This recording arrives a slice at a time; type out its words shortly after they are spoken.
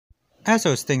As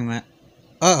I was thinking that,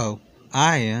 uh-oh,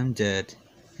 I am dead.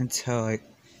 Until I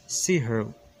see her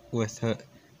with a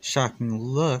shocking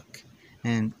look,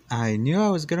 and I knew I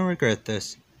was gonna regret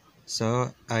this.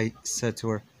 So I said to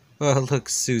her, well, look,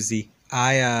 Susie,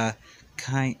 I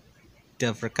kind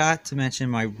of forgot to mention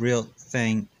my real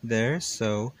thing there,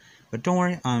 but don't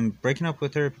worry, I'm breaking up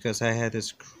with her because I had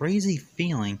this crazy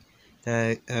feeling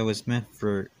that I was meant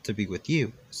to be with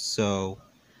you. So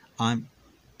I'm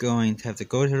going to have to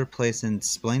go to her place and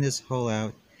explain this whole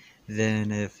out.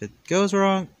 Then if it goes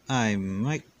wrong, I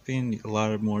might be in a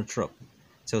lot of more trouble.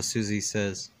 So Susie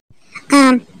says,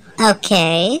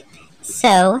 Okay.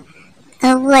 So,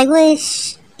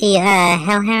 was she a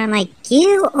hellhound like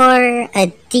you or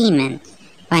a demon,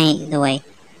 by the way?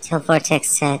 So Vortex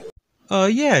said. oh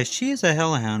yeah, she is a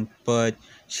hellhound, but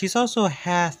she's also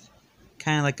half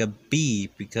kind of like a bee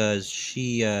because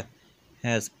she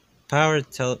has power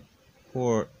to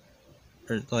teleport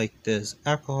or like this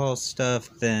alcohol stuff.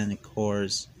 Then of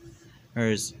course,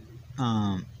 there's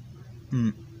um,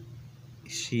 mm,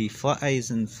 she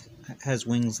flies and has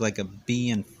wings like a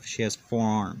bee, and she has 4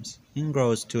 arms and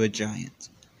grows to a giant.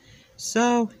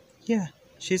 So yeah,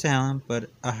 she's a hellhound, but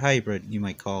a hybrid you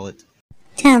might call it.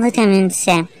 So Lieutenant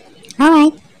said,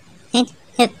 alright,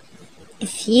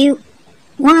 if you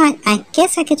want, I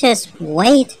guess I could just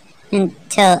wait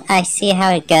until I see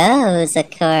how it goes,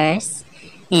 of course.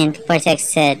 And Vortex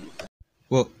said,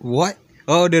 Well, what?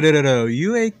 Oh, no.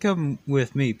 You ain't come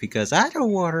with me because I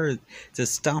don't want her to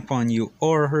stomp on you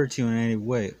or hurt you in any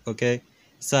way, okay?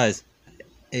 Besides,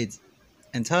 it's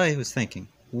until I was thinking,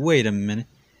 wait a minute,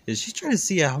 is she trying to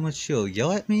see how much she'll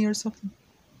yell at me or something?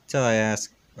 Till I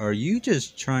ask, are you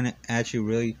just trying to actually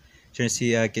really trying to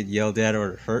see I get yelled at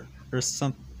or hurt or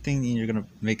something and you're gonna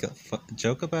make a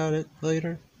joke about it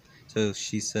later? So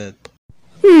she said,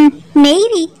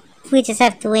 maybe. We just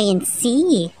have to wait and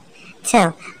see.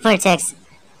 So Vortex,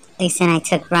 Lisa and I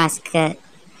took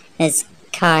Rosca's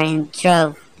car and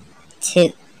drove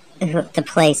to the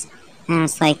place. And I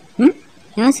was like, it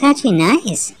was actually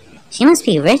nice. She must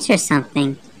be rich or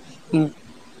something.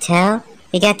 Until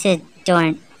we got to the door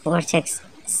and Vortex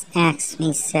asked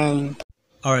me, saying,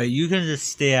 alright, you can just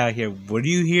stay out here. What do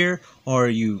you hear? Or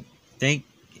you think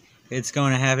it's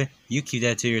going to happen? You keep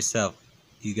that to yourself.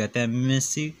 You got that,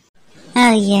 Missy?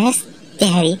 oh yes,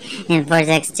 Daddy. And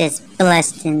Vortex just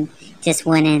blushed and just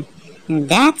went in. And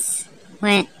that's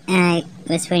when I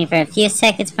was waiting for a few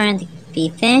seconds for him to be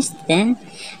finished. Then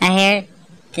I heard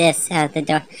this out the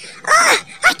door. Ah!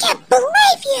 I can't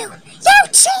believe you!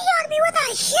 You cheated on me with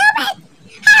a human!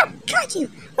 How could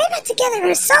you? We've been together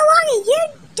for so long and you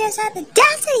just had the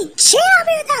audacity to cheat on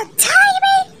me without telling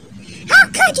me? How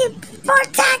could you,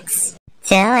 Vortex?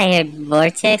 Till I heard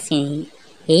Vortex and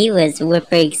he was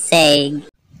whispering, saying,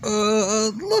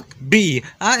 Look, B,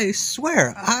 I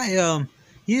swear,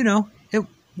 it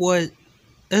was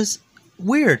it's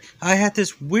weird. I had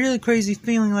this really crazy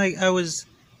feeling like I was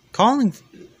cunting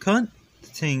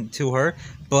to her,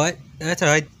 but that's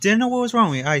I didn't know what was wrong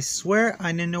with me. I swear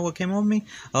I didn't know what came over me.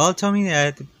 All told me that I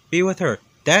had to be with her.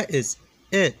 That is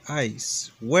it. I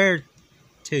swear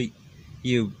to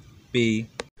you, B.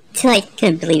 till I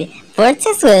couldn't believe it.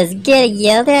 Vortex was getting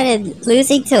yelled at and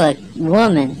losing to a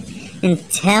woman.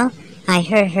 Until I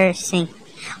heard her sing,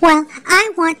 well,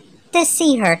 I want to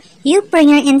see her. You bring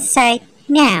her inside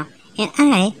now. And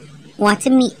I want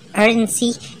to meet her and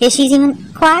see if she's even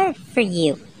required for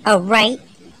you. Alright,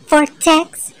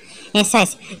 Vortex? And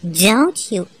besides,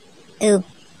 don't you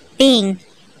being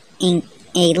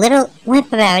a little wimp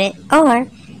about it, or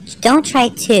don't try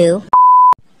to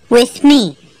with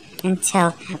me. Until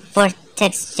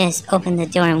Vortex just opened the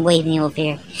door and waved me over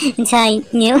here. Until I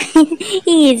knew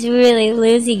he is really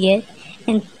losing it.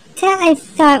 Until I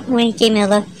thought when he gave me a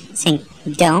look, saying,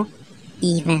 don't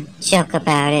even joke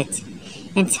about it.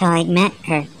 Until I met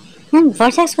her. And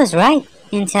Vortex was right.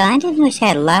 Until I didn't know she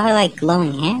had lava like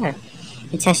glowing hair.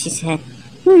 Until she said,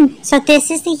 so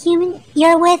this is the human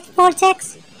you're with,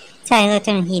 Vortex? So I looked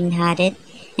at him and he nodded.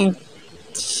 And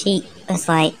she was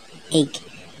like,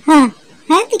 huh,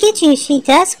 I have to get you. She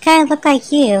does kind of look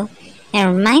like you.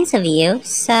 And reminds of you.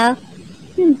 So,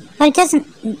 but it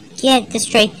doesn't get this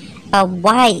straight.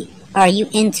 Why are you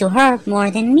into her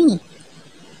more than me?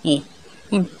 Yeah.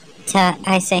 And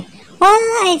I say, well,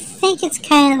 I think it's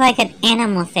kind of like an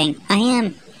animal thing. I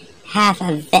am half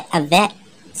a vet,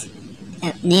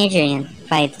 Nigerian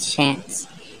by the chance.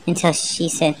 Until she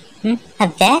said, a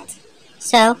vet?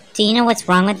 So, do you know what's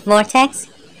wrong with Vortex?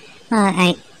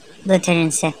 I looked at her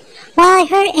and said, well, I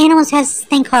heard animals have this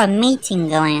thing called a mating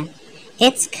gland.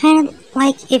 It's kind of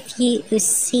like if you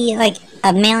see like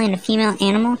a male and a female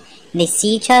animal, and they see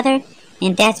each other,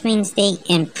 and that means they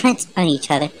imprint on each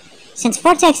other. Since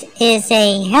Vortex is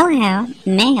a hellhound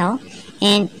male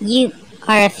and you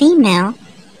are a female,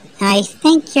 I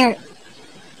think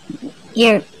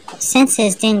your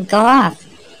senses didn't go off.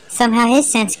 Somehow his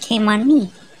sense came on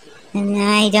me, and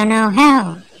I don't know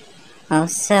how. Oh,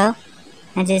 so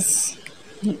I just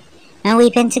and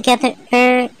we've been together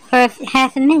for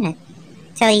half a minute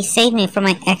till he saved me from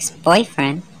my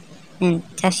ex-boyfriend.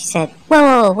 Until she said,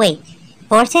 whoa, wait.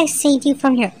 Vortex saved you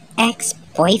from your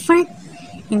ex-boyfriend?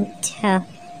 Until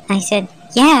I said,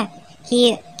 yeah,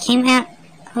 he came out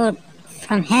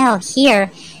from hell here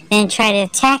and tried to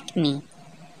attack me.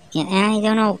 Yeah, and I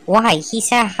don't know why. He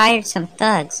said I hired some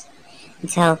thugs.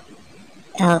 Until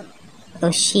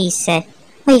she said,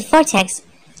 wait, Vortex,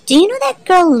 do you know that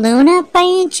girl Luna by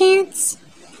any chance?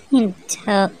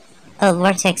 Until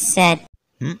Vortex said,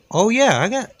 Oh yeah, I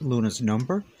got Luna's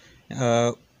number.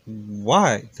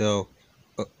 Why though?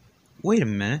 Wait a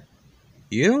minute.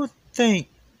 You don't think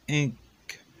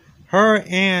her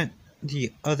and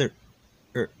the other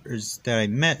that I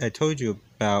met, I told you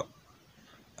about,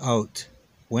 out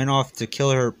went off to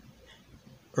kill her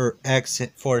ex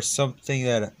for something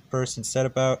that a person said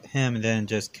about him, and then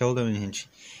just killed him, and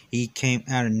he came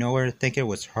out of nowhere to think it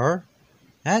was her?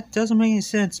 That doesn't make any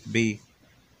sense, B.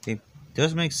 It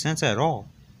doesn't make sense at all.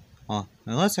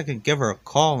 Unless I can give her a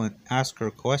call and ask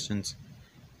her questions.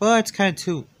 But it's kind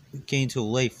of getting too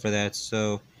late for that,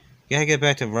 so gotta get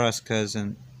back to Russ,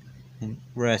 and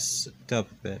rest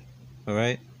up a bit.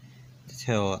 Alright?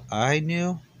 Till I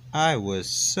knew I was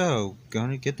so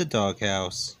gonna get the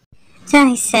doghouse. so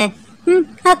I said,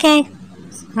 okay.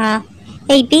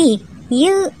 Hey B,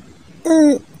 you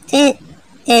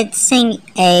did sing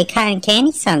a cotton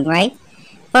candy song, right?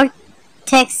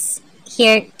 Vortex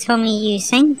here told me you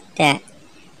sang that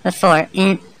before,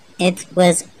 and it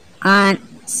was on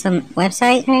some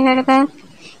website I heard about.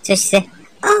 So she said,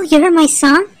 oh, you heard my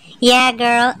song? Yeah,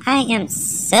 girl, I am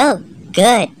so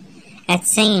good at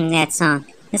singing that song.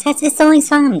 It's the only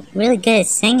song I'm really good at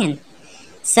singing.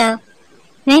 So,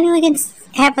 maybe we can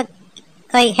have a,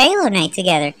 Halo night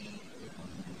together.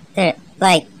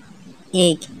 Like,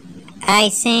 I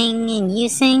sing and you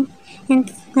sing,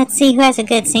 and let's see who has a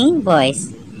good singing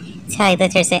voice. So I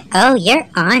let her say, oh, you're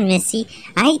on, Missy.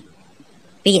 I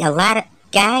beat a lot of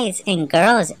guys and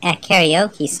girls at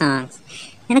karaoke songs.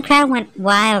 And the crowd went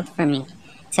wild for me.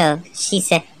 So she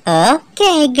said,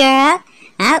 okay, girl,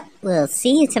 I will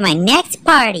see you to my next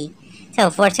party. So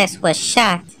Vortex was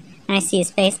shocked. When I see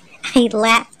his face, I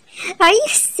laughed. Are you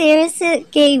seriously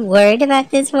getting worried about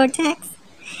this, Vortex?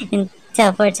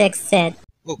 Until Vortex said,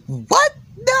 What?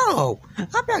 No!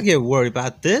 I'm not getting worried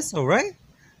about this, alright?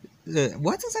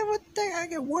 What does everyone think? I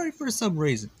get worried for some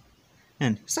reason.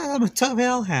 And besides, I'm a tough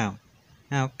hellhound.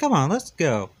 Now, come on, let's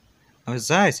go.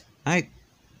 Besides, I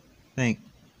think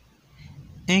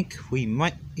we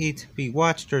might need to be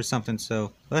watched or something,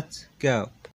 so let's go.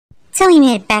 so we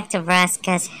made it back to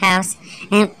Rosca's house,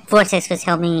 and Vortex was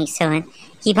helping me sew it.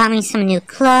 He bought me some new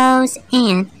clothes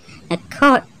and a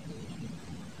coat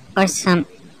or some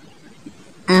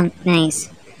nice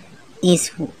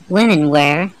these women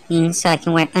wear, so I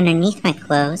can wear underneath my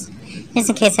clothes, just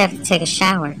in case I have to take a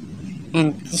shower.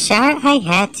 And the shower I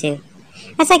had to.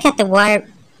 As I got the water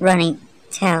running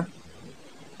till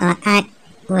I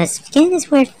was getting this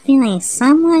weird feeling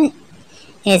someone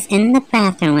is in the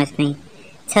bathroom with me.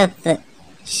 Till the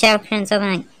shower curtains open,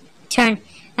 I turned.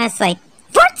 I was like,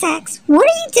 Vortex, what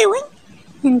are you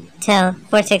doing? Until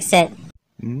Vortex said,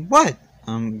 What?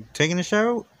 I'm taking a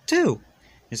shower too.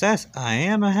 Besides, I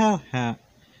am a hellhound.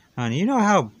 And you know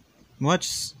how much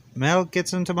smell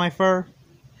gets into my fur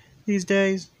these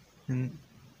days? And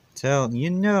tell you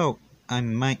know I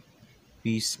might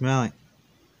be smelling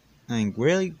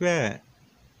really bad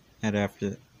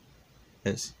after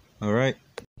this. Alright?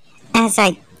 as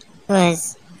I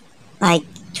was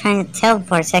trying to tell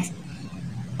Vortex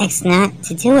not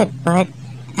to do it, but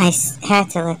I had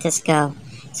to let this go.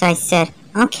 So I said,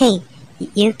 okay,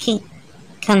 you can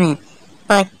come in,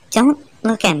 but don't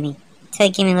look at me. So he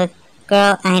gave me a look,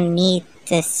 girl, I need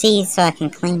to see so I can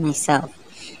clean myself.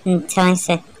 Until I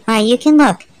said, alright, you can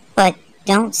look, but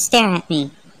don't stare at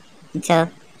me.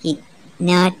 Until he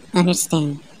not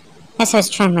understand. As I was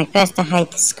trying my best to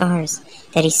hide the scars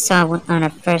that he saw on our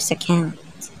first account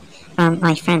from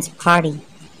my friend's party.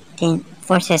 Then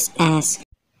Vortex asked,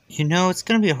 You know, it's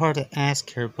gonna be hard to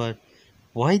ask her, but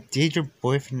why did your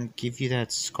boyfriend give you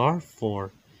that scarf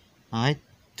for? I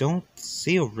don't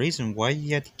see a reason why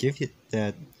he had to give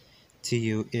that to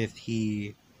you if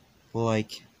he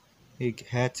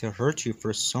had to hurt you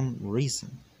for some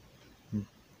reason.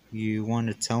 You want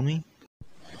to tell me?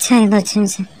 Ty looked at him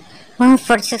and said, Well,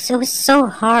 it was so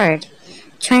hard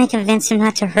trying to convince him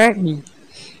not to hurt me.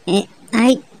 And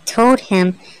I told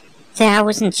him that I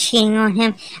wasn't cheating on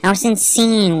him. I wasn't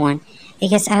seeing anyone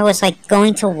because I was like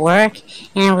going to work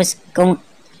and I was going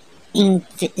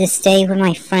to stay with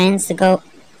my friends to go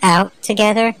out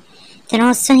together. Then all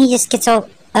of a sudden he just gets all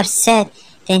upset.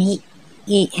 Then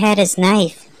he had his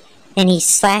knife and he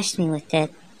slashed me with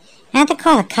it. I had to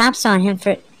call the cops on him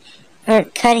for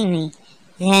cutting me.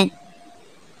 Then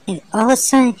all of a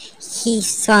sudden he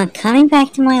saw coming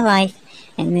back to my life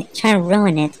and trying to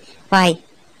ruin it by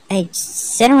I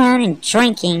sit around and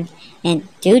drinking and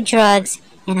do drugs,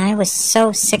 and I was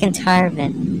so sick and tired of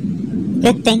it.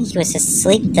 Good thing he was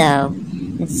asleep though,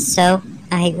 and so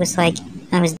I was like,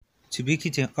 I was. To be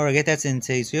continued. Alright, that's it in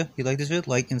today's video. If you like this video,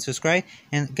 like and subscribe.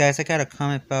 And guys, I got a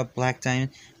comment about Black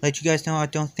Diamond. Let you guys know I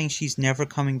don't think she's never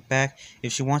coming back.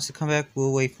 If she wants to come back,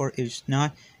 we'll wait for it. If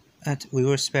not, we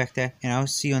respect that. And I'll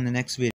see you on the next video.